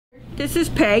This is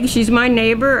Peg. She's my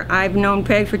neighbor. I've known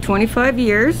Peg for 25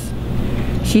 years.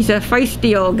 She's a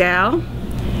feisty old gal.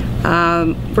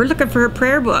 We're looking for her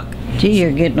prayer book. Gee,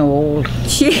 you're getting old.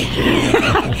 She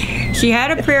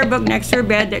had a prayer book next to her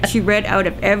bed that she read out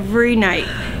of every night.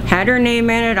 Had her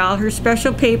name in it, all her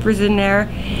special papers in there,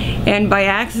 and by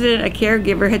accident a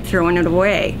caregiver had thrown it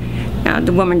away. Now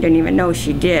the woman didn't even know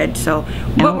she did, so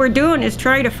what we're doing is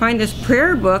trying to find this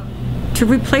prayer book to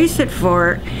replace it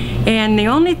for her. And the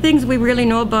only things we really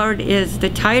know about it is the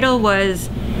title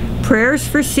was Prayers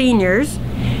for Seniors,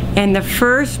 and the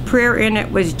first prayer in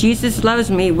it was Jesus Loves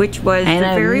Me, which was and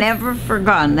the very... I've never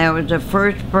forgotten. That was the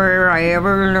first prayer I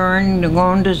ever learned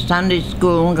going to Sunday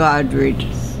school in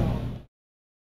Godrich.